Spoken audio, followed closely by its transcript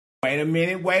Wait a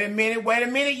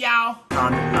minute, y'all.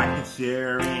 Comment, like, and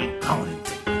share, and comment.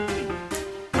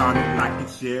 Comment, like, and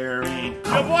share, and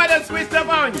comment. Your boy done switched up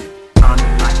on you.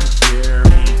 Comment, like, and share,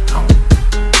 and comment.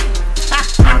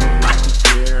 Comment, like, and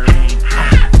share, and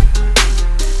comment.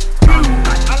 Comment,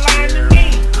 like, and share,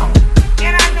 and comment.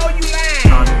 And I know you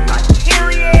lying. Comment, like, and share,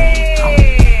 and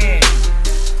comment.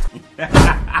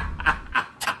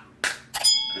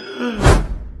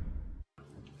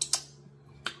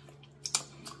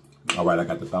 All right, I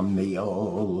got the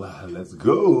thumbnail. Let's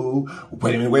go.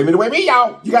 Wait a minute,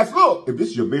 y'all. You guys, look. If this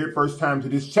is your very first time to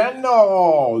this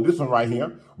channel, this one right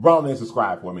here, run and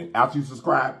subscribe for me. After you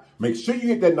subscribe, make sure you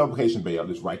hit that notification bell.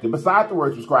 It's right there beside the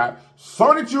word subscribe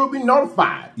so that you'll be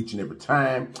notified each and every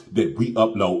time that we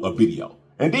upload a video.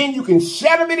 And then you can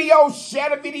share the video.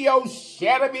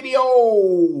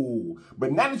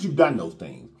 But now that you've done those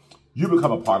things, you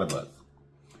become a part of us.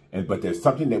 But there's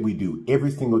something that we do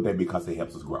every single day because it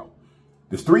helps us grow.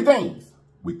 There's three things.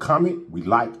 We comment, we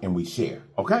like, and we share.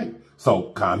 Okay?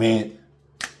 So comment,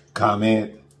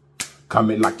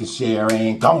 like and share,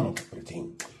 and go on for the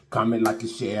team. Comment, like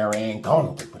and share, and go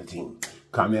on for the team.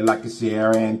 Comment, like and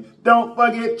share, and don't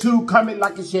forget to comment,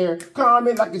 like and share.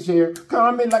 Comment, like and share.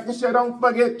 Comment, like and share. Don't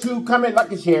forget to comment,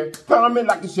 like and share. Comment,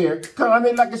 like and share.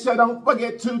 Comment, like and share. Don't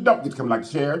forget to comment, like and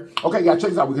share. Okay, y'all, check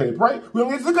this out. We're going to pray. We're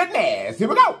going to get some goodness. Here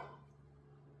we go.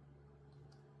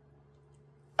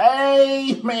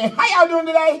 Hey, man, how y'all doing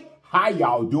today?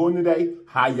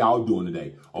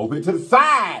 Over here to the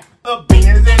side. The bean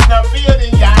is in the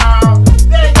building, y'all.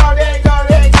 There you go.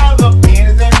 The bean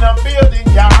is in the building,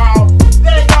 y'all.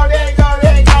 There you go.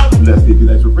 Let's see if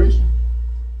that's refreshing.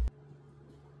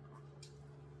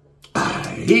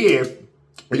 Here,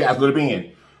 we got Little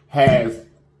Bean has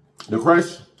the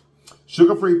crushed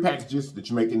sugar-free packages that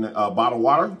you make in the bottled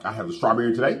water. I have the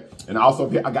strawberry today. And also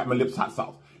here, I got my LIPS hot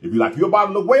sauce. If you like your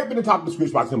bottle, look way up in the top of the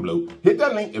description box in blue. Hit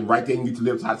that link and right there you can get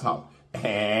your LIPS hot sauce.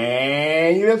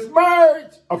 And you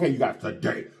splurge. Okay, you got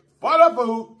today for the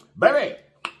food. Baby,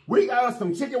 we got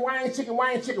some chicken wings.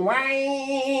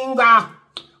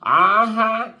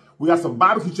 We got some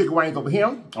barbecue chicken wings over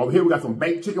here. Over here, we got some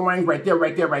baked chicken wings right there.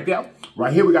 Right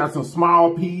here, we got some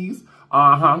small peas.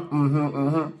 I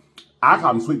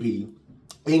call them sweet peas.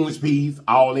 English peas,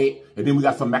 all that. And then we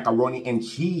got some macaroni and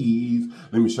cheese.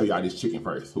 Let me show y'all this chicken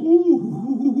first.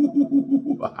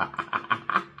 Ooh.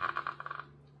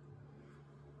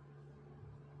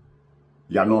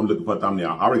 Y'all know I'm looking for a thumbnail.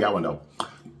 I already got one though.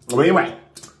 But anyway,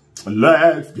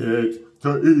 let's get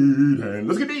to eating.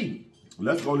 Let's get to eating.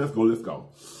 Let's go.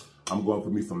 I'm going for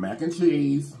me some mac and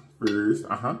cheese first.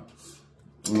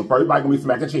 First bite gonna be some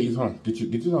mac and cheese. Get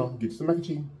you some mac and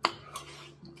cheese.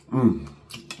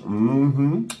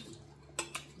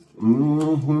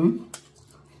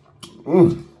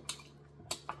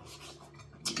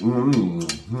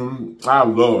 I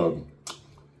love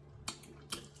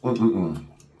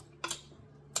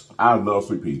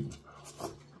sweet peas.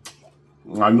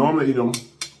 I normally eat them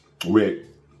with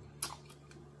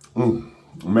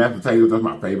mashed potatoes. That's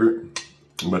my favorite.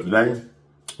 But today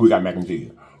we got mac and cheese.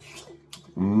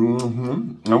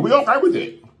 And we okay with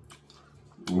it.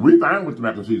 We fine with the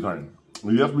mac and cheese, honey.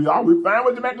 Yes, we are. We fine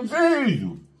with the mac and cheese.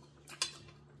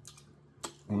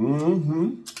 I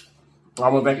want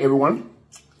to thank everyone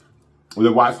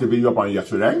that watched the video up on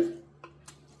yesterday.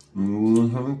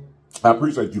 I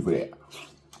appreciate you for that.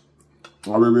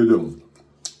 I really do.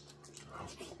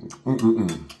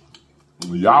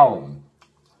 Y'all.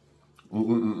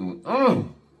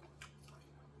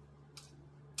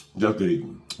 Just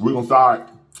kidding. We're going to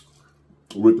start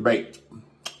with the bake.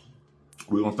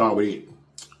 We're going to start with it.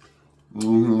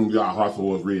 Y'all, hot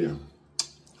sauce ready.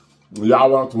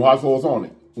 Y'all want some hot sauce on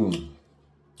it?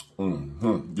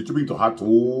 Get your beef with hot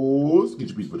sauce. There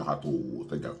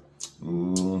you go.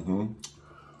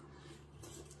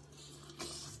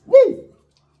 Woo!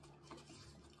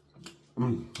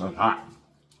 That's hot.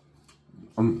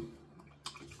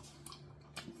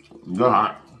 That's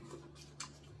hot.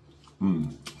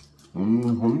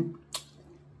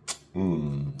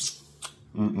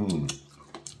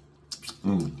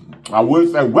 I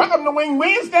would say, welcome to Wing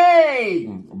Wednesday!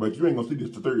 But you ain't gonna see this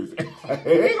till Thursday.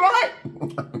 Ain't right?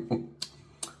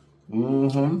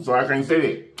 So I can't say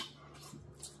that.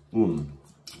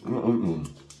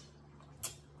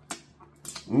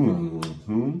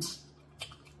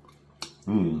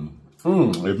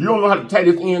 If you don't know how to take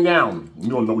this end down, you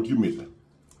don't know what you're missing.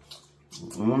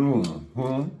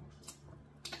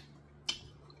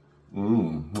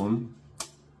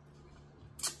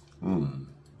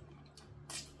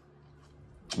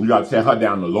 You gotta set her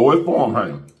down the lowest form,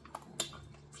 honey.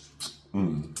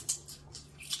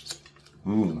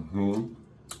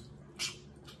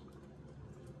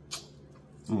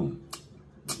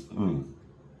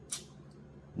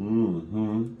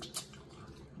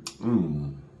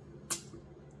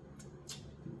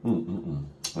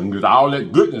 Get all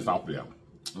that goodness off there.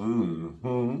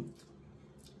 Mm-hmm.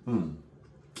 Mm.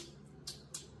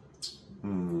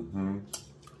 Mm-hmm.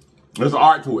 There's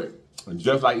art to it.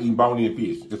 Just like eating bone-in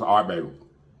fish. It's art, baby.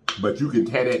 But you can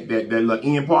tear that little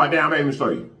end part down, baby. Let me show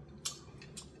you.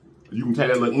 You can tear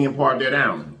that little end part there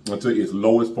down until its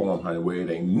lowest form, honey, where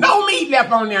it ain't no meat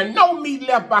left on there, no meat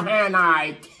left behind.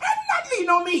 I cannot leave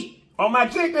no meat on my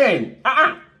chicken.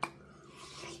 I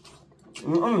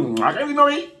can't leave no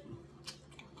meat.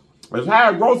 As high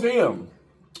as gross is,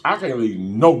 I can't leave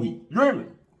no meat. You hear me?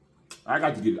 I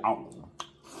got to get it out.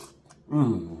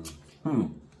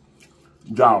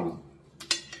 Y'all,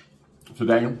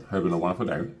 today has been a wonderful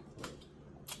day.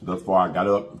 Thus far, I got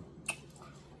up,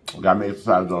 got my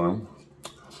exercise done.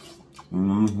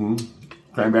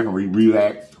 Came back and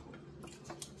relaxed.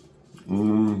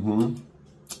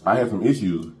 I had some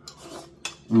issues.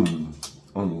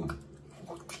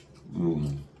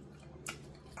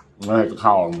 I had to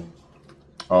call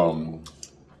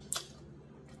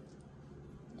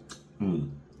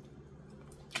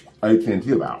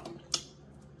AT&T about.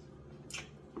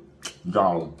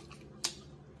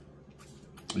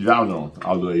 Y'all know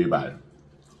I love everybody.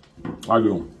 I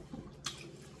do.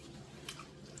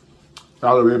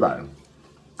 I love everybody.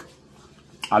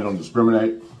 I don't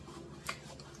discriminate.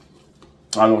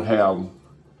 I don't have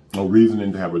no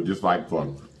reasoning to have a dislike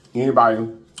for anybody,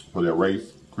 for their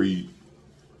race, creed,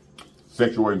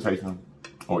 sexual orientation,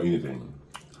 or anything.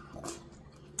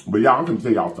 But y'all, I'm gonna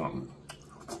tell y'all something.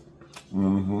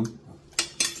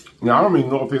 Now, I don't mean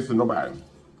no offense to nobody.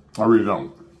 I really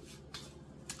don't.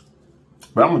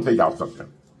 But I'm gonna tell y'all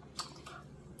something.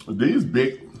 These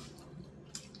big,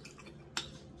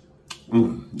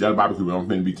 that barbecue, I'm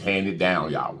gonna be tearing it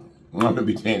down, y'all. I'm gonna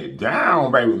be tearing it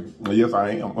down, baby. Yes, I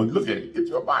am. Oh, look at it. Get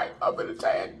your bite up and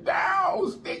tear it down.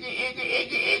 Sticky,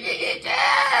 icky.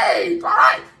 All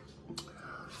right.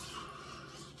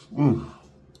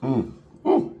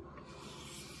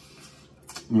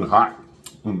 Hot.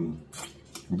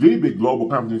 These big global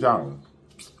companies, y'all,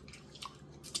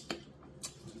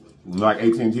 like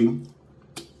AT&T.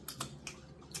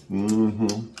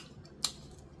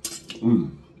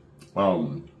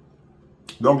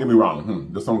 Don't get me wrong.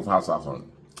 There's some hot sauce on it.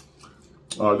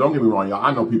 Don't get me wrong, y'all.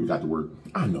 I know people got to work.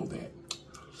 I know that.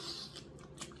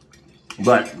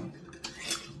 But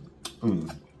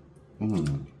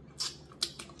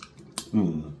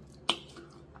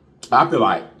I feel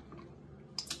like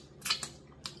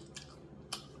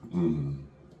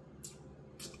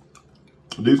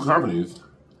these companies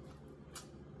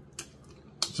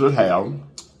should have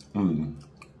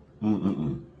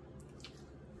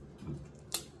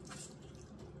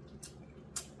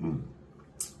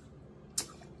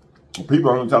people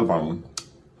on the telephone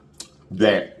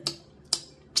that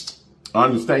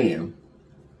understand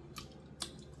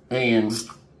and,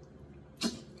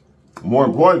 more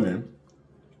importantly,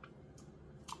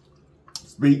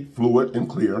 speak fluent and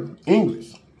clear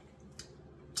English.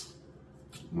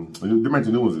 They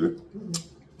mentioned new ones, is it?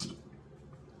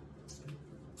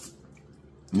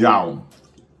 Y'all,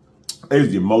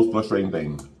 it's the most frustrating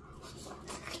thing.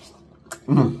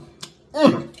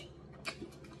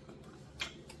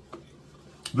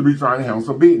 To be trying to handle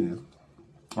some business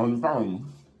on the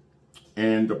phone,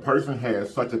 and the person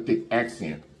has such a thick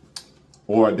accent,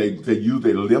 or they use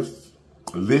their lisp,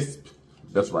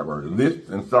 that's the right word, lisp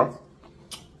and stuff,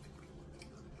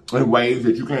 in ways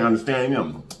that you can't understand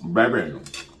them. Baby,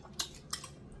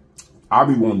 I'll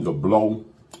be wanting to blow,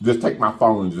 just take my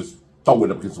phone and just throw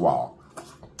it up against the wall.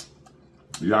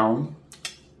 Y'all,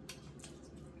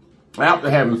 after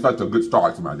having such a good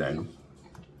start to my day,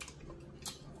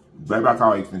 baby, I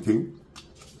called AT&T.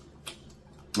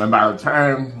 And by the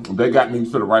time they got me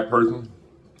to the right person,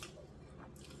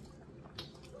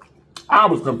 I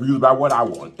was confused about what I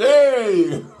want.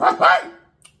 Hey!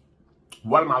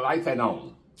 One of my lights ain't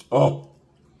on. Oh.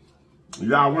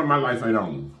 Y'all, one of my lights ain't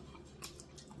on.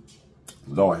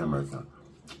 Lord have mercy.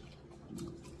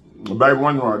 Baby,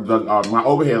 my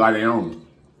overhead light ain't on.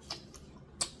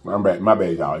 My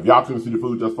bad, y'all. If y'all couldn't see the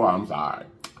food thus far, I'm sorry.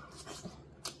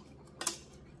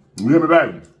 You hear me,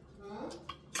 baby?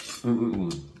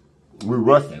 We're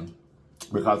rushing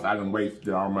because I done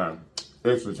wasted all my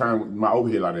extra time with my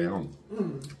overhead light ain't on.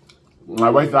 I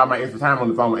wasted all my extra time on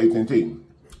the phone with AT&T.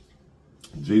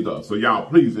 Jesus. So y'all,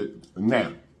 please,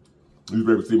 now, you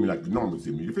better see me like you normally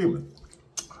see me. You feel me?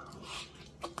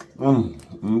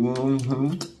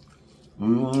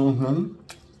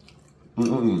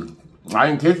 I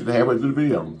didn't catch it halfway through the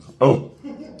video. Oh.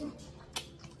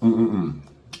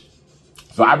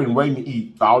 So I've been waiting to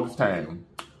eat all this time.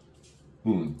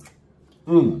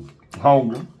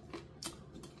 Hungry.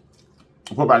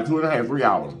 For about 2.5, 3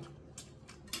 hours.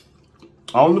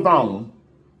 on the phone,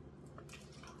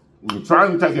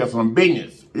 trying to take care of some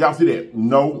business. Y'all see that?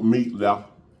 No meat left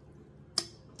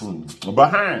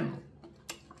behind.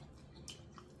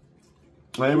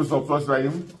 And it was so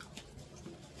frustrating.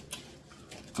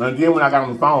 And then when I got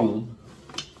on the phone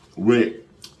with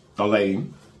a lady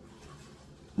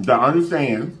that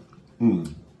understands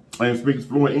and speaks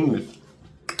fluent English,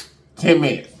 10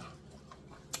 minutes.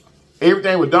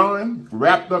 Everything was done,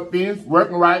 wrapped up, finished,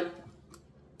 working right,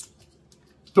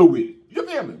 through with it. You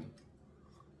feel me?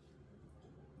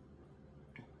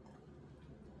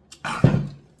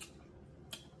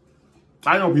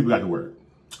 I know people got to work.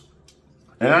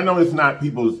 And I know it's not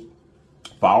people's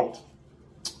fault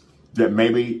that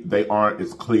maybe they aren't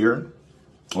as clear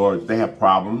or they have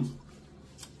problems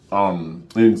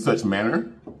in such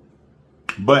manner.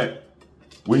 But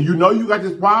when you know you got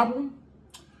this problem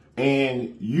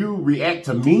and you react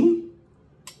to me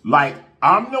like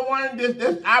I'm the one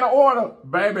that's out of order,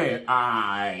 baby,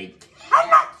 I'm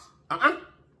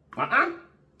not.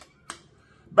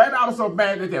 Baby, I was so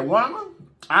bad at that woman.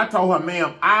 I told her,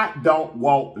 ma'am, I don't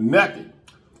want nothing.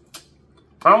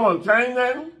 I don't want to change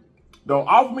nothing. Don't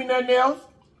offer me nothing else.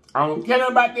 I don't care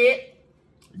nothing about that.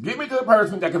 Get me to the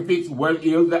person that can fix what it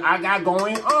is that I got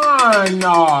going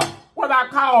on. What I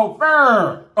call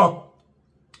fur. Oh.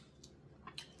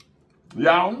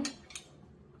 Y'all,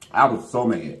 I was so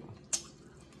mad.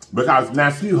 Because now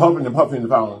she's huffing and puffing the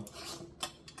phone.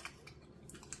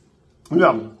 You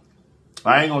know,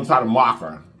 I ain't going to try to mock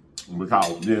her.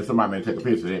 Because then somebody may take a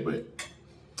picture of that, but,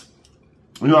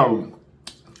 you know,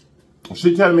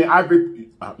 she telling me,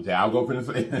 I'll go finish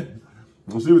it.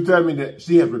 She was telling me that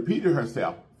she has repeated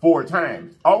herself 4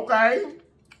 times. Okay,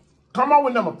 come on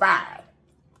with number 5.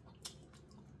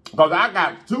 Because I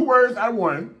got 2 words out of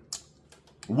 1.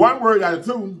 1 word out of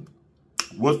 2.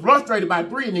 Was frustrated by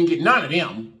 3 and didn't get none of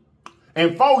them.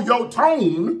 And 4, your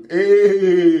tone,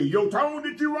 your tone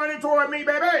that you running toward me,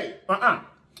 baby.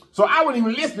 So I wasn't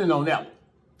even listening on that one.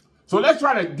 So let's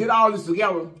try to get all this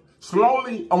together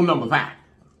slowly on number 5.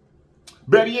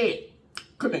 Better yet,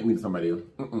 connect me to somebody else.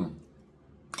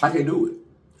 I can't do it.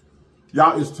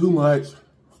 Y'all, it's too much.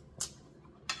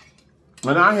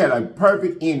 And I had a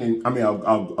perfect ending,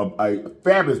 a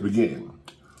fabulous beginning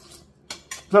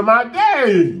to my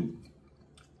day.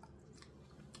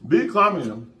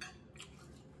 BEACHAM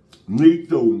need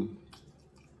to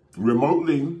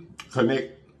remotely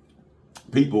connect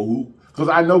people who, because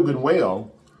I know good and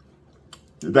well,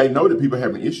 they know that people are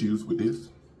having issues with this.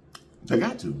 They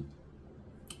got to.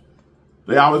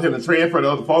 They always have to transfer to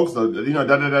other folks, so, you know,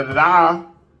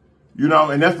 you know,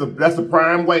 and that's the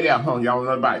prime way there, huh? Y'all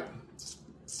know about it.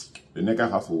 And they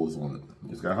got hustles on it.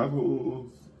 It's got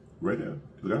hustles right there.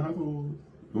 It's got hustles.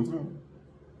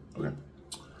 Okay.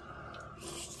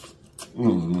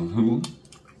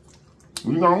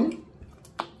 You know,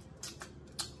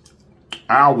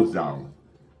 hours, y'all.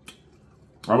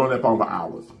 I'm on that phone for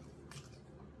hours.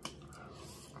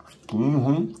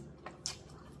 I'm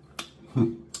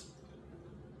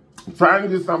trying to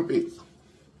get something fixed.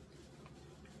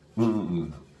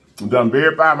 Done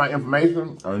verified my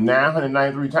information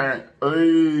 993 times.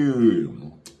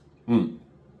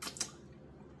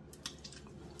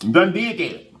 Done did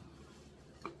that.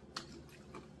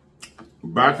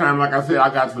 By the time, like I said,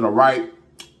 I got to the right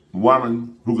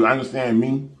woman who could understand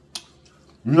me,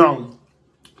 you know,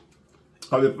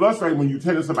 because it's frustrating when you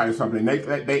tell somebody something,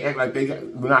 they act like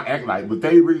well, not act like, but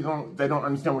they really don't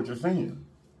understand what you're saying.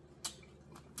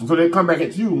 And so they come back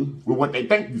at you with what they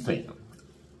think you're saying.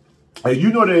 And you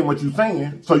know that ain't what you're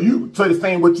saying, so you start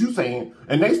saying what you're saying,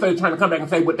 and they start trying to come back and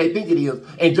say what they think it is,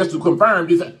 and just to confirm,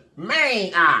 they say,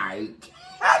 man, I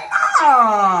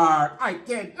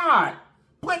cannot.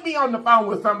 Put me on the phone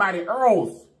with somebody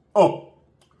else. Oh.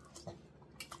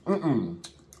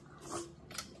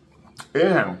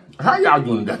 Anyhow, how y'all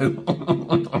doing today?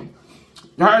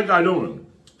 How y'all doing?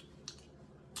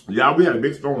 Y'all, we had a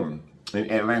big storm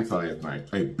in Atlanta last night.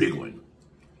 A big one.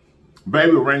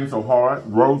 Baby, it rained so hard.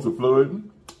 Roads were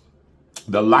flooding.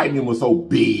 The lightning was so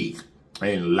big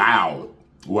and loud.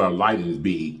 Well, lightning is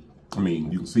big. I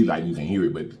mean, you can see lightning, you can hear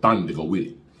it, but the thunder to go with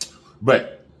it.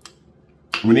 But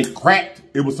when it cracked,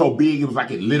 it was so big, it was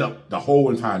like it lit up the whole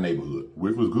entire neighborhood,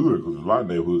 which was good because a lot of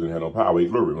neighborhoods didn't have no power.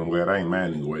 Glory. I'm glad I ain't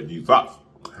mine anyway. Jesus. But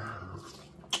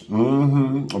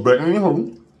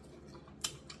anywho,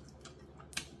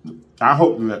 I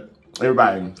hope that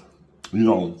everybody, you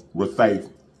know, was safe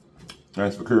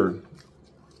and secure,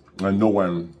 and no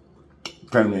one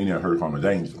came in there hurt, harm, or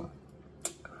danger.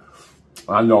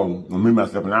 I know when me,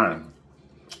 myself, and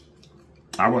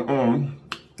I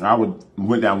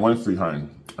went down one street, honey,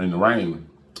 in the rain,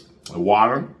 the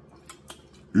water,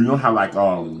 You know how like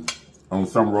on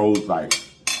some roads, like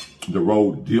the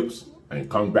road dips and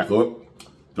comes back up?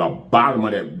 The bottom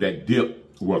of that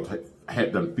dip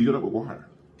had them filled up with water.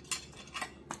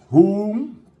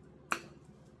 Who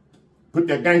put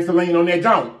that gangster lean on that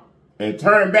jump and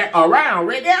turn back around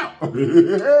right now?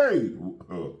 Hey,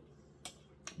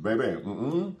 baby,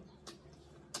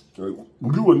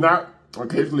 you will not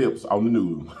catch lips on the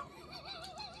news.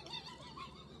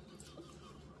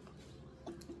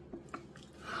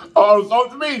 On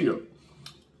social media,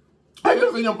 I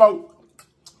just see them folks.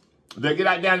 They get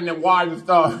out down in that water and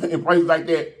stuff in places like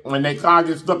that when their car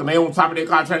gets stuck and they on top of their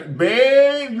car trying,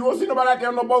 babe, you won't see nobody out there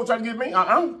on no boat trying to get me?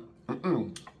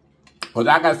 Because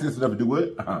I got sense enough to do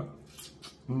it.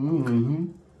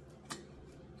 And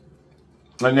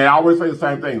they always say the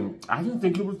same thing. I didn't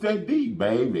think it was that deep,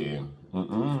 baby. You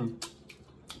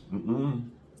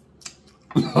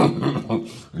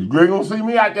ain't gonna see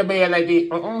me out there bad like that.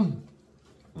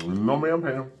 No, ma'am,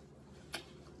 Pam.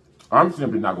 I'm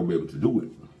simply not gonna be able to do it.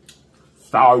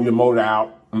 Stall your motor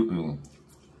out. You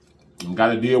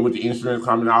gotta deal with the insurance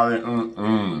coming out there.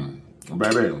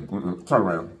 Baby, turn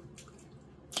around.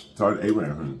 Turn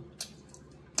around.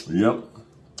 Yep.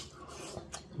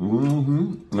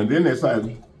 And then they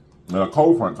say a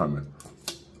cold front coming.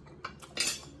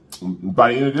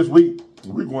 By the end of this week,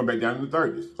 we're going back down in the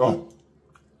 30s. Oh.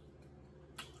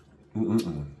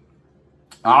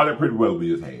 All that pretty well be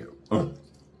his hand.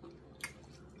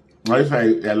 Like I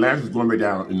say, Atlanta's going back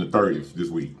down in the 30s this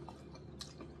week.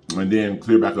 And then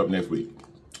clear back up next week.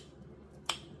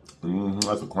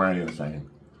 That's a crying insane.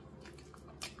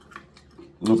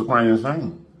 That's a crying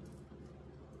insane.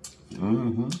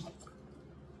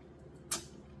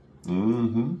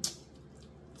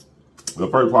 The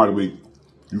first part of the week,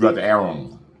 you got the air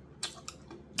on.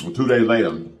 And 2 days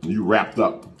later, you wrapped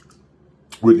up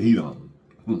with the heat on.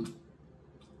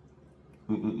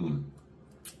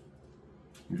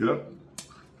 Yep.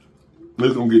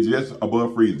 It's gonna get just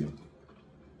above freezing.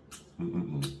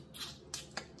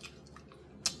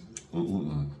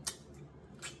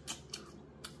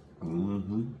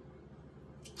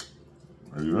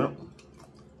 Yep.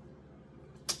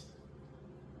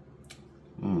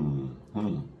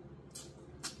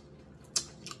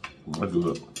 That's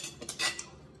good.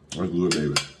 That's good,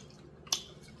 baby.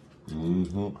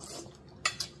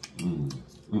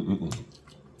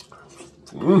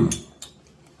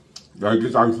 I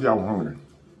guess I can see I was hungry.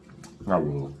 I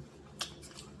was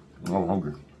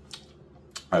hungry.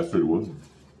 I said it was.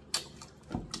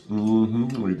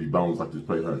 Look at these bones like this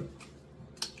plate hurt.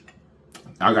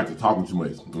 I got to talking too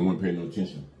much and wasn't paying no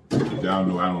attention. Y'all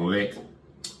know I don't like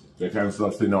that kind of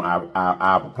stuff sitting on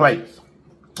our plates.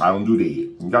 I don't do that.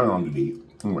 Y'all don't do that.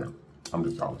 Anyway, I'm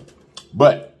just talking.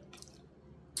 But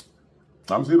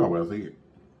I'm seeing what I say it.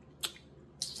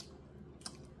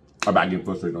 About getting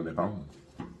frustrated on that phone.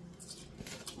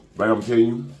 But I'm telling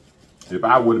you, if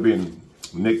I would have been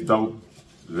next door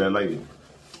to that lady,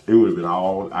 it would have been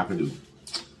all I could do.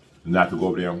 Not to go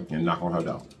over there and knock on her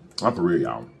door. I'm for real,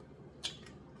 y'all.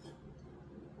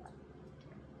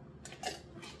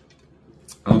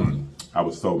 I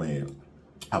was so mad.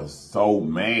 I was so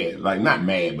mad. Like, not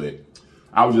mad, but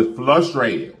I was just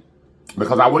frustrated.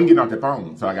 Because I wasn't getting off the phone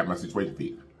until I got my situation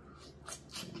fixed.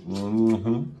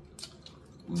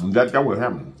 That was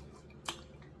happening.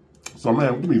 So,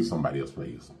 man, give me somebody else,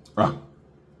 please.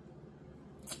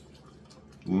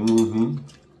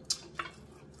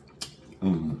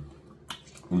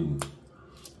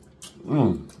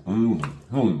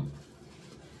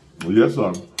 Yes,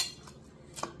 sir.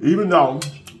 Even though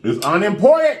it's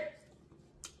unimportant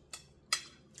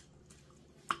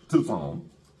to some,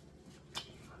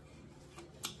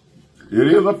 it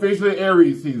is officially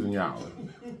Aries season, y'all.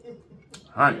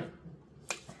 Honey.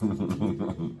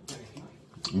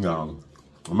 No.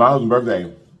 My husband's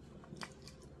birthday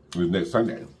is next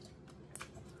Sunday,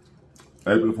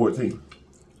 April the 14th.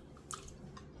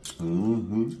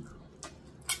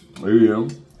 Yeah.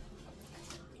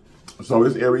 So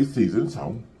it's Aries season,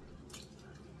 so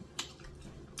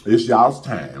it's y'all's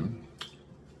time.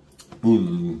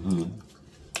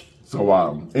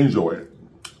 So enjoy it.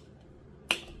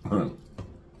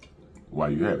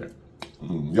 While you have it.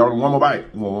 Y'all want one more bite?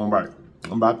 You want one more bite?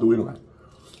 I'm about to anyway.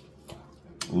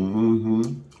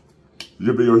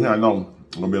 This video here, I know,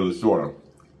 I'm gonna be a little shorter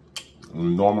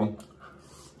than normal.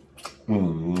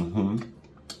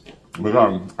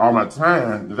 Because all my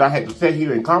time that I had to sit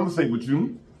here and conversate with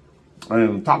you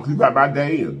and talk to you about my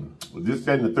day and this,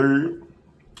 that, and the third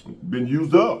been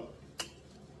used up.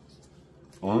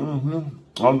 On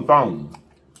the phone.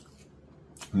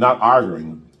 Not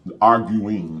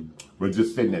arguing, but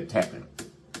just sitting there tapping.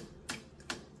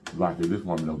 Like, if this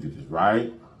woman don't get this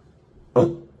right.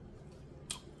 Oh.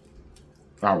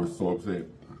 I was so upset.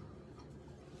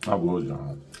 I was,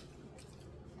 y'all.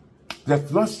 Just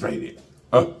frustrated.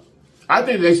 I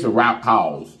think they should route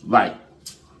calls. Like,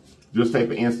 just say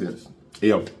for instance,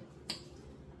 if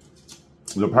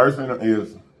the person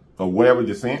is of whatever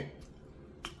descent,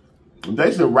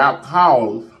 they should route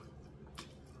calls,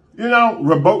 you know,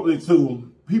 remotely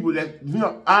to people that, you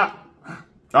know, I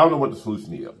don't know what the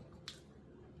solution is.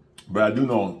 But I do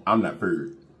know I'm not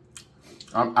feared.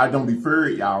 I don't be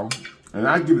feared, y'all. And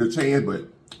I give it a chance, but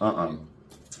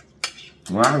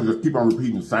when I just keep on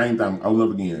repeating the same thing over and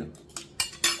over again,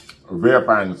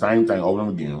 verifying the same thing over and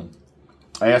over again,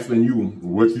 asking you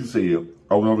what you said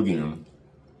over and over again,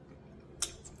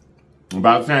 and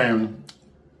by the time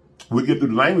we get through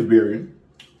the language barrier,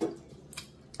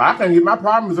 I can't get my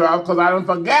problems out because I done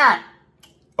forgot.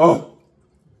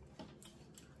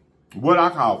 What I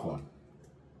call for.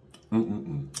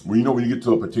 Well, you know, when you get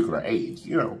to a particular age,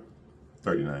 you know,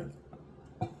 39.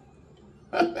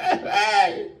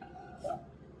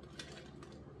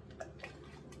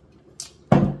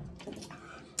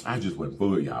 I just went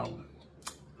full, y'all.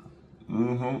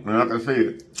 And like I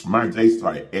said, my day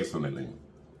started excellently.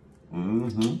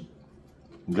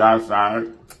 Got outside.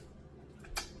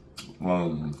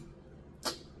 You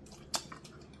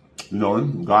know,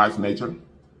 God's nature.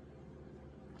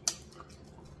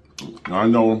 I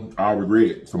know I'll regret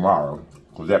it tomorrow,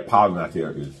 because that pollen out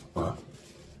there is, that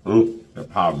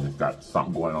pollen has got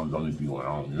something going on, don't need to be going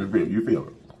on. You feel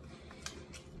it.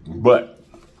 But,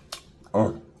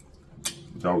 that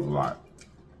was a lot.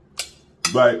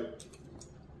 But,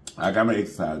 I got my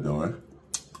exercise doing.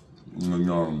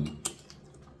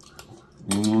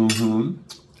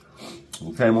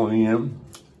 Came on in.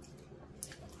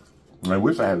 And I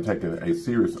wish I had taken a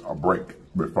serious break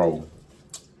before.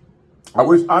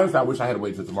 Honestly, I wish I had to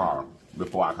wait till tomorrow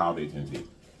before I called AT&T.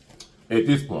 At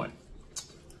this point.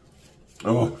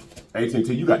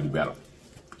 AT&T, you got to do better.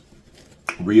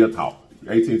 Real talk.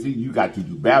 AT&T, you got to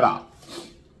do better.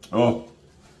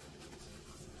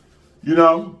 You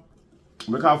know,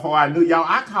 because before I knew, y'all,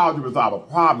 I called to resolve a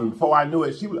problem. Before I knew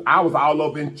it, I was all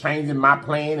over in changing my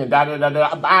plan and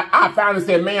da-da-da-da. I finally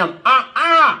said, ma'am,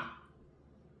 not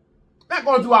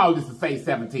going to do all this to save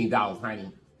 $17, honey.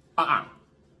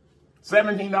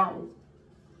 $17.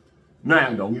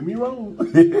 Now, don't get me wrong.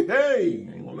 Hey,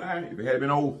 ain't gonna lie. If it had been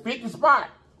old 50 spot,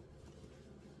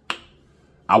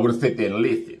 I would have sat there and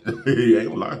listened. Ain't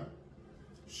gonna lie.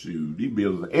 Shoot, these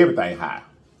bills, everything high.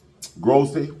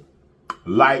 Grocery,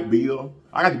 light bill.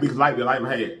 I got the biggest light bill I ever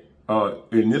had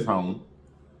in this home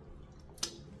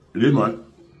this month.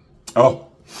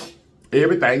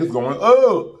 Everything is going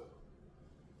up.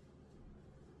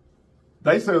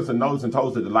 They sent us a notice and told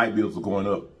us that the light bills were going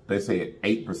up. They said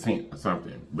 8% or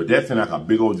something. But that seemed like a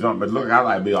big old jump. But look, our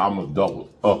light bill almost doubled.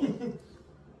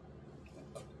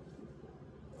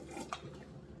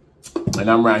 And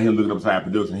I'm around here looking upside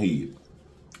production head.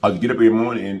 I just get up every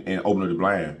morning and open up the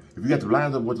blind. If you got the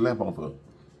blinds up, what's the lamp on for?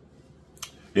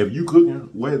 If you cooking,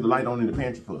 where's the light on in the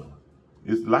pantry for?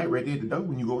 It's the light right there at the door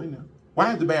when you go in there.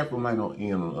 Why is the bathroom light on in?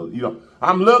 You know,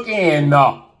 I'm looking.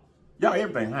 Y'all,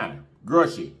 everything high.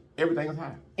 Grocery, everything is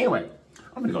high. Anyway,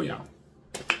 I'm gonna go, y'all.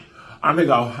 I'm gonna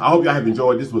go. I hope y'all have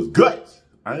enjoyed. This was good.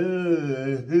 I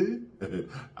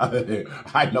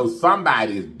know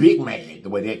somebody is big mad the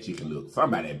way that chicken looks.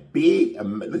 Somebody big.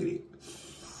 Look at it.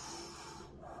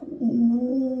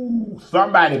 Ooh,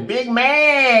 somebody big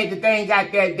mad that they ain't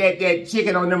got that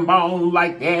chicken on them bones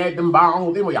like that. Them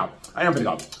bones. Anyway, y'all, I am gonna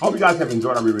go. Hope you guys have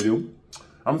enjoyed our review.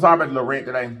 I'm sorry about the little rant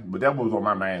today, but that was on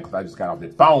my mind because I just got off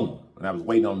that phone and I was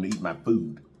waiting on them to eat my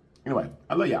food. Anyway,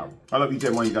 I love y'all. I love each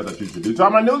and every one of you guys that choose to do. To all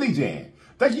my newly Jan,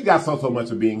 thank you guys so much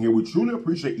for being here. We truly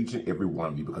appreciate each and every one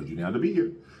of you because you didn't have to be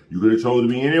here. You could have chosen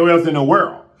to be anywhere else in the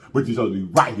world, but you chose to be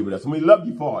right here with us, and we love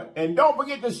you for it. And don't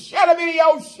forget to share the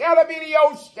video, share the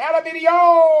video, share the video.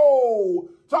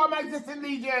 To all my existing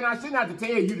Lee Jan, I shouldn't have to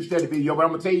tell you to share the video, but I'm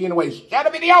going to tell you anyway. Share the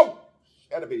video.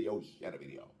 Share the video, share the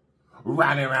video.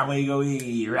 Right around where you go,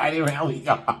 right around where you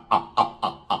go.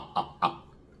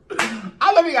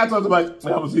 I love you guys so much.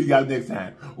 And I will see you guys next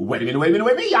time. Wait a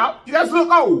minute, y'all. You guys look.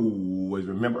 Always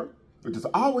remember, there's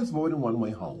always more than one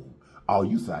way home. All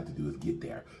you decide to do is get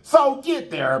there. So get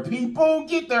there, people.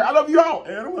 Get there. I love you all.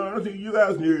 And I'm going to see you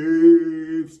guys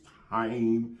next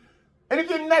time. And if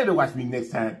you're not to watch me next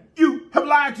time, you have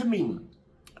lied to me.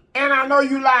 And I know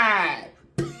you lied.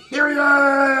 Period.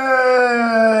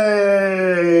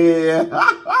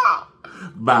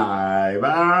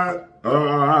 Bye-bye.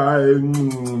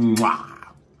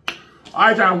 All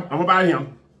right, y'all. I'm about here.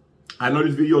 I know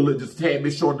this video looked just a tad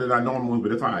bit shorter than I normally would,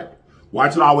 but it's all right.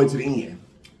 Watch it all the way to the end.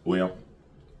 Well,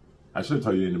 I should have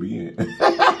told you in the beginning.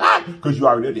 Because you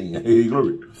already at the end. Hey,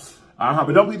 glory.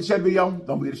 But don't forget to share the video.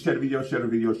 Don't forget to share the video, share the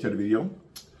video, share the video.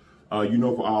 You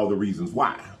know, for all the reasons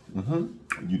why.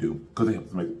 You do. Because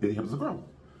it helps us grow.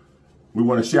 We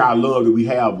want to share our love that we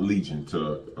have, Legion,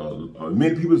 to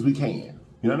many people as we can.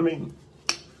 You know what I mean?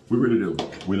 We really do.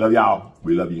 We love y'all.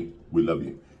 We love you. We love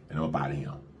you. And I'm about to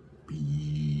him.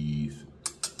 Peace.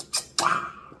 Wow.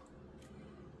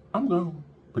 I'm going to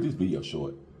put this video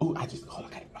short. Oh, I just, hold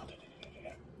on.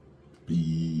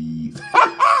 Peace.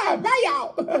 Bye,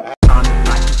 y'all.